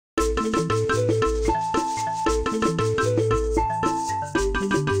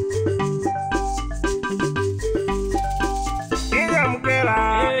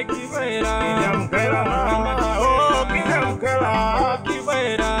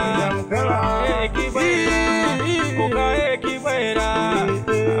Kinyamkela Kibwera Ukae Kibwera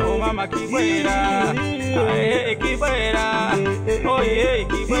Oh mama Kibwera Kibwera Oh yeah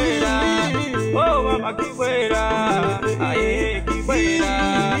Kibwera Oh mama Kibwera Kibwera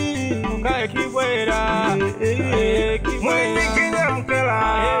Ukae Kibwera Kibwera Kinyamkela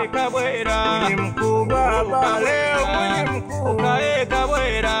Kabwera Mkubwa leo Ukae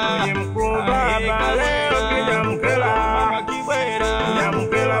Kabwera Mkubwa leo Kinyamkela mama Kibwera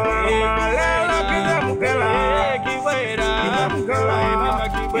Kinyamkela leo Kinyamkela Kibwera mama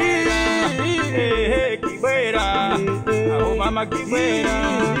Kibwera Kibwera Oh mama Kibwera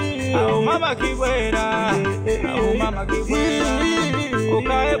Oh mama Kibwera Oh mama Kibwera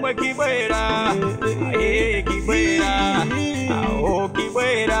Ukae mwe Kibwera Kibwera Oh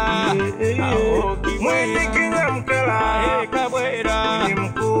Kibwera Oh Kibwera Kinyamkela Kabwera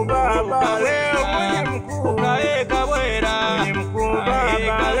mkubwa leo Ukae Kabwera mkubwa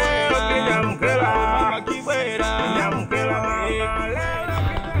leo Kinyamkela mama Kibwera Kinyamkela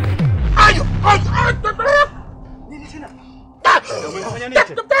ayo nini tena umefanya nini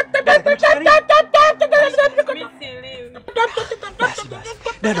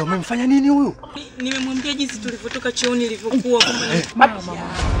dada umemfanya nini huyu nimemwambia jinsi tulivyotoka chooni ilivyokuwa mama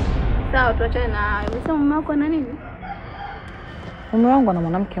sawa tuachane na umesema mume wako na nini mume wangu ana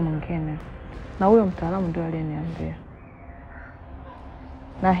mwanamke mwingine na huyo mtaalamu ndio aliyeniambia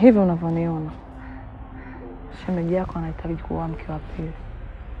na hivi unavyoniona shemeji yako anahitaji kuwa mke wa pili.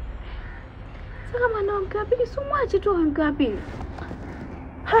 Sasa kama ndo mke wa pili simwache tu mke wa pili.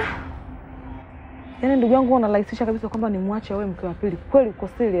 Yaani ndugu yangu unalahisisha kabisa kwamba nimwache wewe mke wa pili. Kweli uko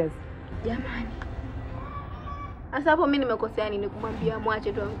serious? Jamani. Sasa hapo mimi nimekosea nini kumwambia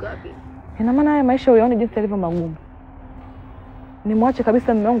mwache tu mke wa pili? Ina maana haya maisha uyaone jinsi yalivyo magumu. Nimwache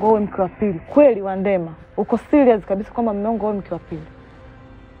kabisa mume wangu awe mke wa pili. Kweli Wandema, uko serious kabisa kwamba mume wangu awe mke wa pili?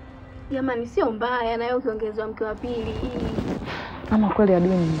 Jamani sio mbaya na yeye ukiongezwa mke wa pili. Ama kweli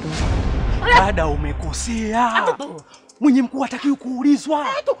adui ndio. Dada umekosea. Mwenye mkuu hatakiwi kuulizwa.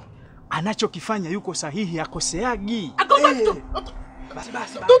 Anachokifanya yuko sahihi, akoseagi.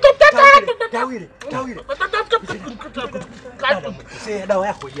 Basi. Tawile. Sasa dawa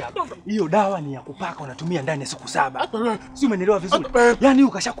yako hapa. Hiyo dawa ni ya kupaka unatumia ndani ya siku 7. Si umeelewa vizuri? Yaani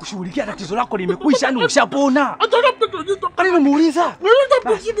ukashakushughulikia tatizo lako limekwisha, yani ushapona. Kwa nini muuliza?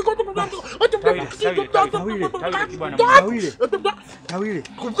 Tawile.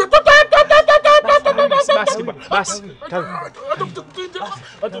 Basi.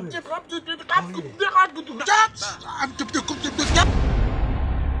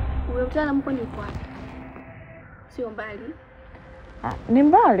 Wewe mtaalamu mko ni kwa? Sio mbali. Ni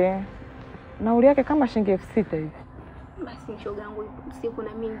mbali. Nauli yake kama shilingi 6,000 hivi. Basi shoga yangu siku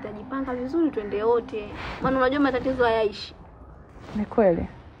na mimi nitajipanga vizuri twende wote. Maana unajua matatizo hayaishi. Ni kweli.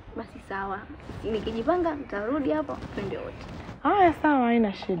 Basi sawa. Nikijipanga nitarudi hapo twende wote. Haya sawa,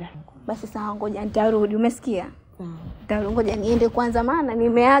 haina shida. Basi sawa, ngoja nitarudi, umesikia? Sawa. Ngoja niende kwanza maana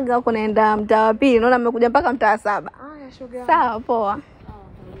nimeaga huko naenda mtaa wa pili. Naona nimekuja mpaka mtaa 7. Haya shoga. Sawa, poa.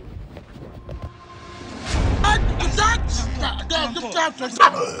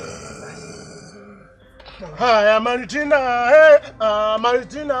 Haya Maritina,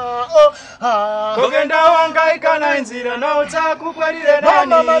 Maritina, Kogenda wangaika na nzira na utakukwalire nani?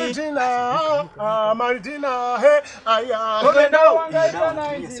 Mama Maritina, aya. Kogenda wangaika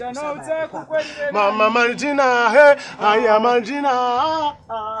na nzira na utakukwalire nani? Mama Maritina, aya Maritina.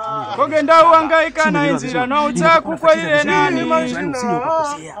 Kogenda wangaika na nzira na utakukwalire nani?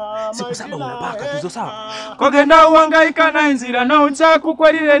 Siku 7 unapaka tuzo sawa. Kogenda wangaika na nzira na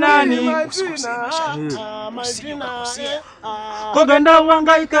utakukwalire nani? Kogenda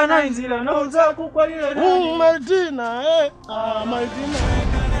wangaika na nzira na utakukwalire nani? Maritina,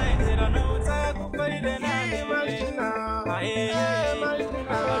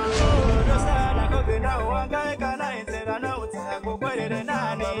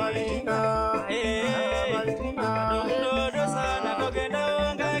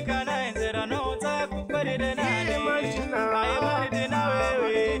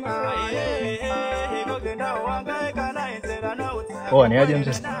 Oh, ni aje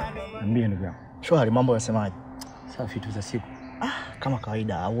mzee? Niambie ndugu yangu. Shwari, mambo yanasemaje? Safi tu za siku. Kama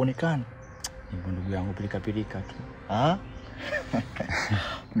kawaida, hauonekani. Nipo ndugu yangu pilika tu.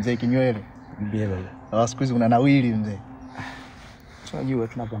 Mzee kinywele. Mbie baba. Siku hizi unanawili mzee. Tunajua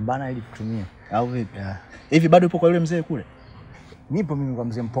tunapambana ili kutumia. Au vipi? Hivi bado upo kwa yule mzee kule? Nipo mimi kwa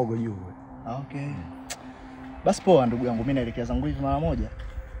mzee Mpogo juu. Okay. Basi poa ndugu yangu, mimi naelekea zangu hivi mara moja.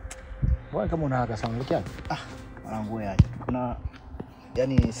 Bwana kama una haraka sana unaelekea? Mwanangu wewe aje. Kuna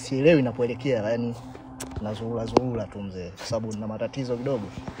yani sielewi inapoelekea, yani nazurura tu mzee kwa sababu nina matatizo kidogo.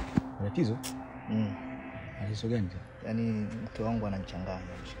 Tatizo? Tatizo gani? Yaani mke wangu ananichanganya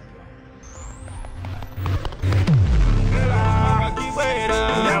mshikaji wangu.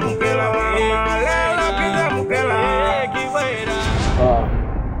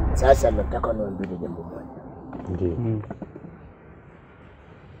 Sasa nataka niambie jambo moja. Ndio.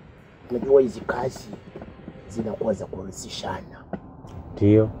 Unajua hizi kazi zinakuwa za kurisishana.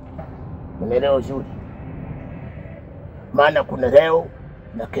 Ndio. Unaelewa vizuri? Maana kuna leo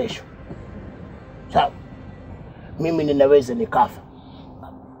na kesho. Sawa. Mimi ninaweza nikafa.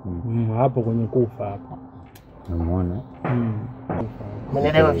 Hapo kwenye kufa hapo. Unaona?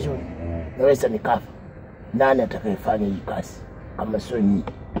 Unaelewa vizuri? Naweza nikafa. Nani atakayefanya hii kazi kama sio nyinyi?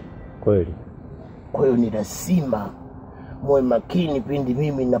 Kweli. Kwa hiyo ni lazima muwe makini pindi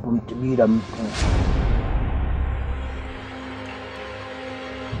mimi ninapomtibira mtu.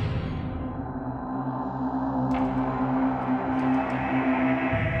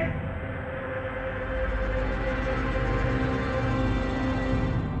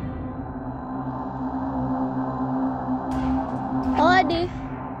 Hodi.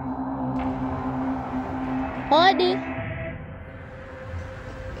 Hodi.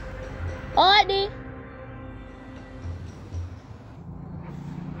 Hodi.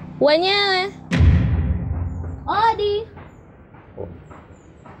 Wenyewe. Hodi.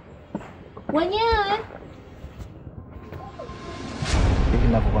 Wenyewe. Hivi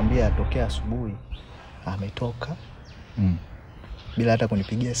ninapokuambia atokea asubuhi ametoka. Bila hata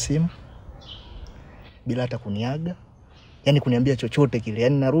kunipigia simu. Bila hata kuniaga. Yaani kuniambia chochote kile.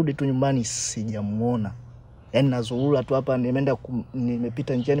 Yaani narudi tu nyumbani sijamuona. Yaani nazurura tu hapa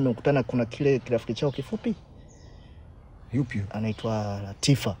nimepita njiani nimekutana kuna kile kirafiki chao kifupi. Yupi? Anaitwa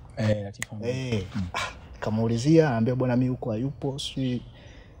Latifa. Latifa. Kamuulizia anambia bwana mimi huko hayupo,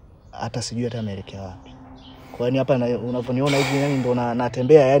 hata sijui hata ameelekea wapi. Kwa hiyo hapa unavyoniona hivi yani ndo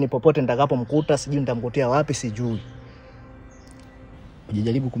natembea yani popote nitakapomkuta sijui nitamkutia wapi sijui.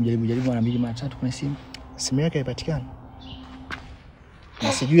 Unajaribu kumjaribu mara 2 mara 3 kwenye simu. Simu yake haipatikani.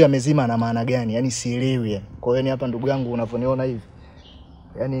 Na sijui amezima na maana gani, yani sielewi yani. Kwa hiyo hapa ndugu yangu unavyoniona hivi.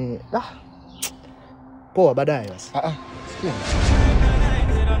 Yani poa baadaye basi. Sikia.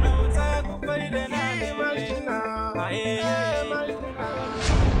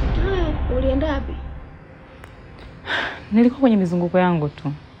 Ulienda wapi? Nilikuwa kwenye mizunguko yangu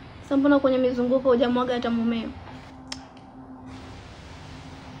tu. Sasa mbona kwenye mizunguko hujamwaga hata mumeo?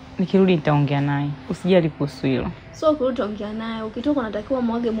 Nikirudi nitaongea naye. Usijali kuhusu hilo. Sio kurudi ongea naye. Ukitoka unatakiwa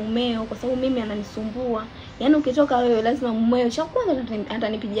mwage mumeo kwa sababu mimi ananisumbua. Yaani ukitoka wewe lazima mumeo cha kwanza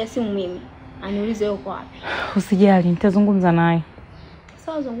atanipigia simu mimi. Aniulize yuko wapi. Usijali, nitazungumza naye.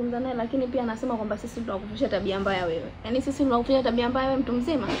 Sawa, zungumza naye lakini pia anasema kwamba sisi tunakufundisha tabia mbaya wewe. Yaani sisi tunakufundisha tabia mbaya wewe mtu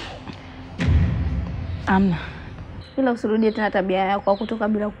mzima? Amna. Ila usirudie tena tabia yako kwa kutoka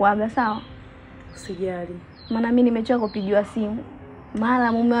bila kuaga, sawa? Usijali. Maana mimi nimechoka kupigiwa simu.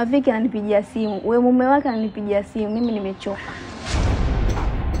 Mara mume wa Viki ananipigia simu, wewe mume wake ananipigia simu, mimi nimechoka.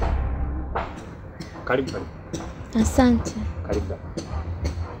 Karibu. Asante. Karibu.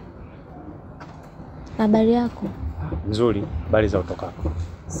 Habari yako? Nzuri, habari za utokako?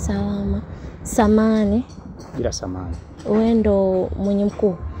 Salama. Samani. Bila samani. Wewe ndo mwenye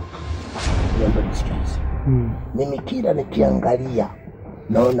mkuu? Niombe msikize. Mimi kila nikiangalia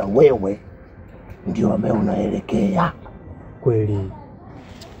naona wewe ndio ambaye unaelekea.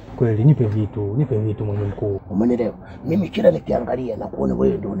 Kweli nipe vitu mwenye mkuu. Umeelewa? Mimi kila nikiangalia na kuona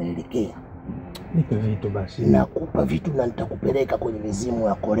wewe ndio unaelekea. Nipe vitu basi. Nakupa vitu na nitakupeleka kwenye mizimu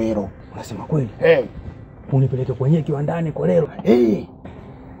ya Kolero. Unasema kweli? Unipeleke kwenye kiwandani Kolero.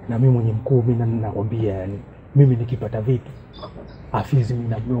 Na mimi mwenye mkuu mimi nakwambia yani mimi nikipata vitu Afizi mimi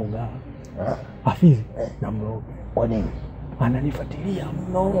namloga. Afizi namloga. Kwa nini? Ananifuatilia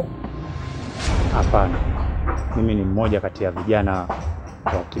mno. Hapana. Mimi ni mmoja kati ya vijana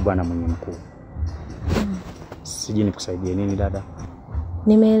wa kibwana mwenye mkuu. Siji nikusaidie nini dada?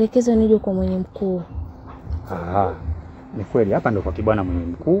 Nimeelekezwa nije kwa mwenye mkuu. Ni kweli hapa ndo kwa kibwana mwenye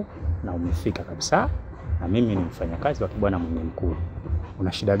mkuu na umefika kabisa. Na mimi ni mfanyakazi wa kibwana mwenye mkuu.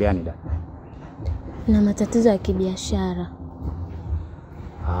 Una shida gani dada? Na matatizo ya kibiashara.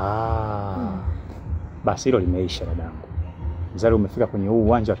 Basi hilo limeisha dadangu. Mzali umefika kwenye huu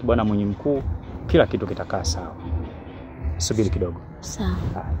uwanja wa kibwana mwenye mkuu, kila kitu kitakaa sawa. Subiri kidogo. Sawa.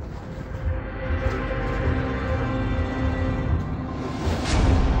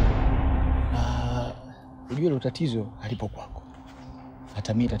 Unajua hilo tatizo halipo kwako.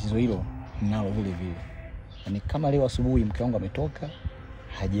 Hata mimi tatizo hilo ninalo vile vile. Yaani kama leo asubuhi mke wangu ametoka,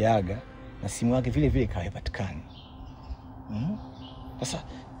 hajaaga na simu yake vile vile haipatikani. Sasa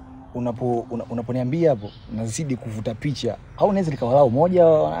unaponiambia hapo nazidi kuvuta picha au naweza nikawalau moja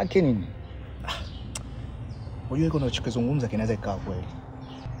wanawake nini? Unajua iko unachokizungumza kinaweza ikawa kweli.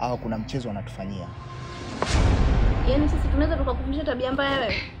 Au kuna mchezo wanatufanyia. Yaani sisi tunaweza tukakufundisha tabia mbaya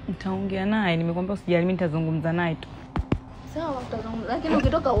wewe? Nitaongea naye, nimekwambia usijali, mimi nitazungumza naye tu. Sawa, tutazungumza, lakini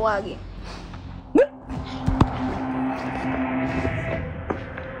ukitoka uage.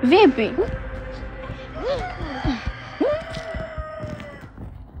 Vipi?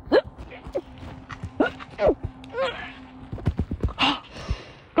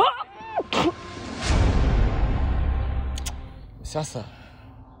 Sasa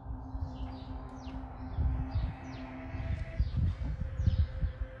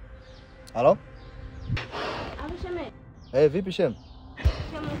halo? Sheme. Vipi Shem?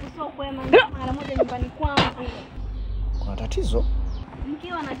 Sheme kusio kwema mara moja nyumbani kwangu. Kuna tatizo?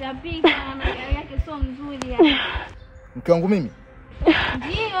 Mkiwa anatapika na gari yake sio nzuri ya. Mke wangu mimi?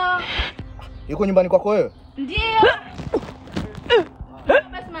 Ndio. Yuko nyumbani kwako wewe? Ndio.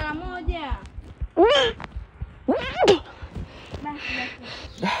 Basi mara moja. Basi.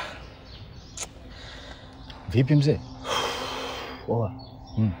 Vipi mzee? Poa.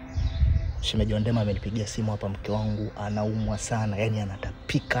 Shemeji Ndema amenipigia simu hapa, mke wangu anaumwa sana, yani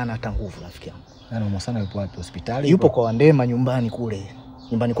anatapika na hata nguvu rafiki yangu. Anaumwa sana, yupo wapi? Hospitali? Yupo kwa Wandema nyumbani kule.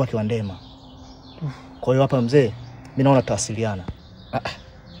 Nyumbani kwake Wandema. Kwa hiyo hapa mzee, mimi naona tutawasiliana.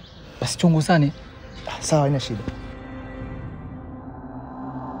 Basi chunguzane. Sawa, haina shida.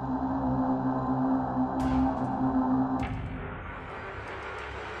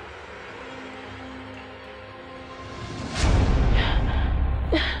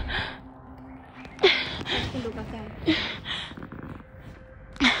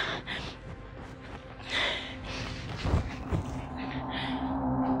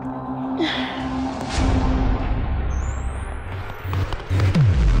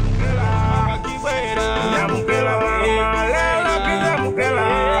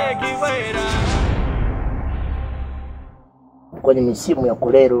 Kwenye misimu ya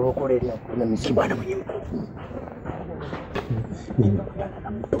kolero kule na kuna misimu bwana mwenye nimekutana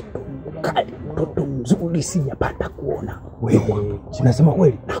na mtoto kali, mtoto mzuri sijapata kuona. Wewe unasema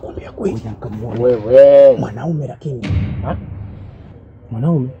kweli? Nakwambia kweli. Wewe mwanaume lakini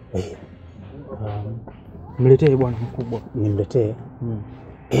mwanaume? Mletee bwana mkubwa. Nimletee?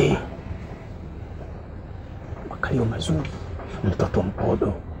 Makalio mazuri, mtoto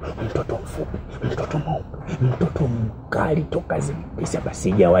mpodo, mtoto mfupi, mtoto mweupe, mtoto mkali toka zipisa, basi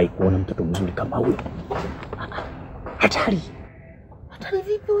sijawahi kuona mtoto mzuri kama huyo. Hatari. Hatari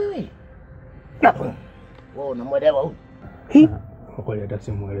vipi wewe? Wewe unamwelewa huyu? Kwa kweli hata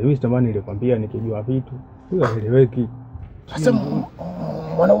simuelewi, tamani nilikwambia nikijua vitu, huyo haeleweki. Sasa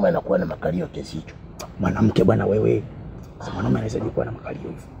mwanaume anakuwa na makalio kiasi hicho. Mwanamke bwana wewe. Sasa mwanaume anaweza kuwa na makalio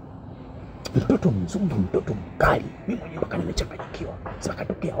hivyo. Mtoto mzuri, mtoto mkali. Mimi mwenyewe mpaka nimechanganyikiwa. Sasa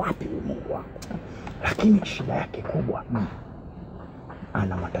katokea wapi huyu Mungu wangu? Lakini shida yake kubwa,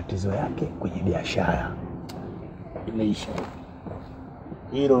 ana matatizo yake kwenye biashara. Imeisha.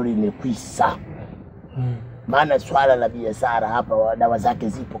 Hilo limekwisha. Maana swala la biashara hapa dawa zake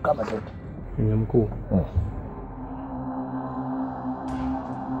zipo kama zote. Ni mkuu.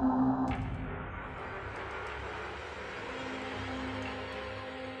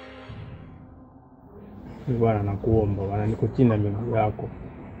 Bwana nakuomba bwana, niko chini ya miguu yako.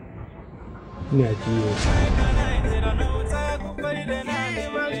 Niachie.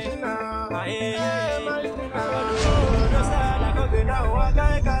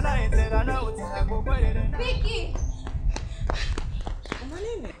 Viki.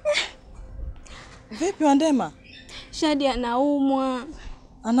 Vipi Wandema? Shadi anaumwa.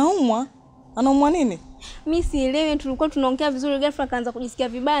 Anaumwa? Anaumwa nini? Mimi sielewi, tulikuwa tunaongea vizuri ghafla akaanza kujisikia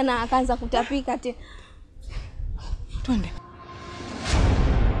vibaya na akaanza kutapika tena. Twende.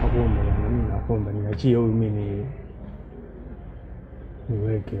 Nakuomba bwana, mimi nakuomba niachie huyu, mimi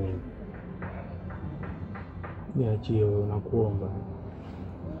niweke huyu. Niachie huyu, nakuomba.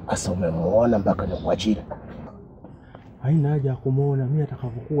 Asa umemuona mpaka nikuachie? Haina haja ya kumuona, mimi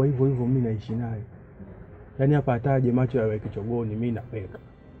atakapokuwa hivyo hivyo mimi naishi naye. Yaani hapa ataje macho yawe kichogoni, mimi napeka.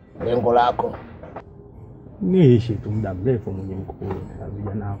 Lengo lako niishi tu muda mrefu mwenye mkuu, na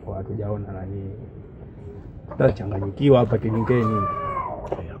vijana wako hatujaona na nini. Tutachanganyikiwa hapa kijingeni.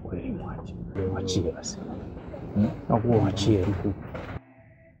 Ya kweli mwache. Mwachie basi. Nakuwa mwachie mkuu.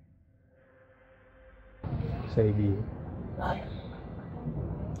 Saidie. Haya.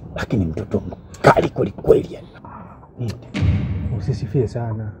 Lakini mtoto mkali kweli kweli yani. Usisifie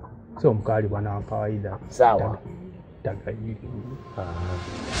sana. Sio mkali bwana wa kawaida. Sawa. tajiri.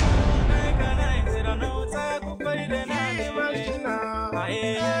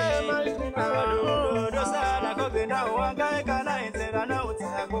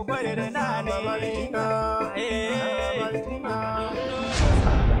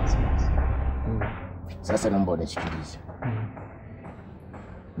 Sasa naomba unisikilize.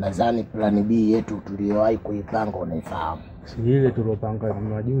 Nadhani plani B yetu tuliyowahi kuipanga unaifahamu. Si ile tulopanga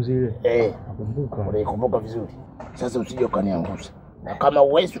majuzi ile? Nakumbuka. Unaikumbuka vizuri. Sasa usije ukaniangusha. Na kama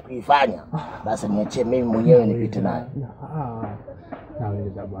uwezi kuifanya, basi niachie mimi mwenyewe nipite nayo.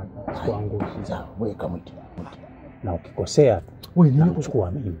 Naweza bwana. Sikuangushi. Sawa, wewe kamwite. Na ukikosea, wewe nini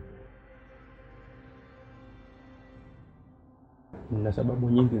kuchukua mimi? Nina sababu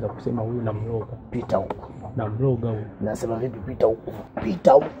nyingi za kusema huyu namloga. Pita huko. Namloga huyu. Nasema vipi pita huko?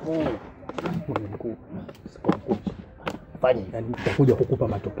 Pita huko. Fanya, yani nitakuja kukupa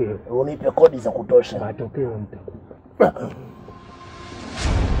matokeo. Unipe kodi za kutosha. Matokeo nitakupa.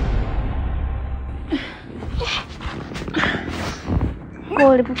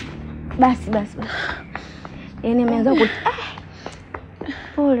 Pole. Basi. Yaani ameanza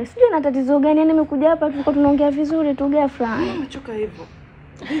pole. Sijui na tatizo gani, yaani nimekuja hapa tulikuwa tunaongea vizuri tu ghafla. Umechoka hivyo.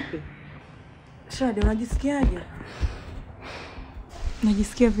 Vipi? Shade, unajisikiaje?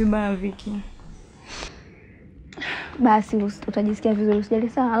 Najisikia vibaya Viki. Basi utajisikia vizuri, usijali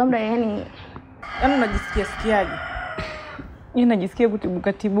sawa. Labda yaani unajisikia sikiaje? Mimi najisikia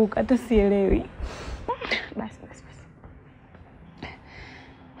kutibuka hata sielewi. Basi.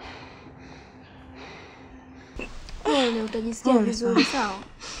 Pole, utajisikia vizuri sawa.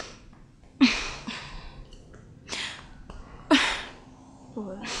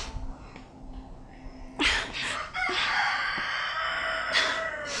 Pole.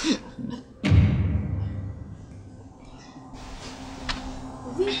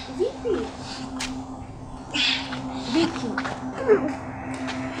 Vipi? Vipi?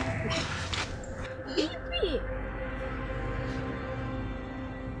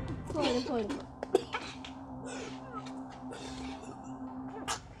 Pole.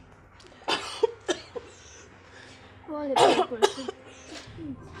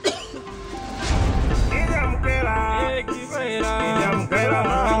 Kinyamkela, Kinyamkela,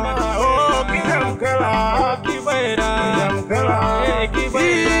 oh Kinyamkela, Kinyamkela,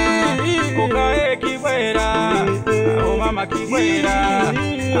 Kuka Kibera, oh mama Kibera,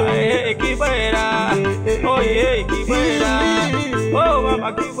 Kibera, oh yeah Kibera, oh mama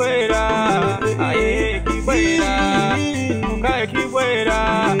Kibera, Kibera, Kuka Kibera,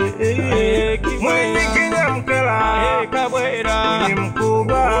 Kibera, Kinyamkela, Kabera,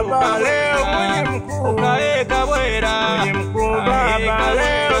 mkubwa leo mkubwa Kabera, mkubwa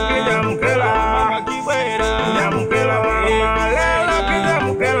leo Kinyamkela, mama Kibera, Kinyamkela mama leo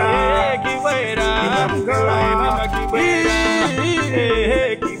Kinyamkela, Kibera, Kinyamkela mama Kibera,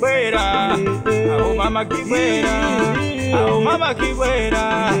 Kibera, oh mama Kibera, oh mama Kibera,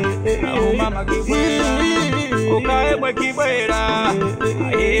 oh mama Kibera, ukaebwe Kibera,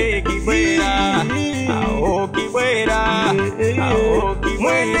 Kibera, oh Kibera,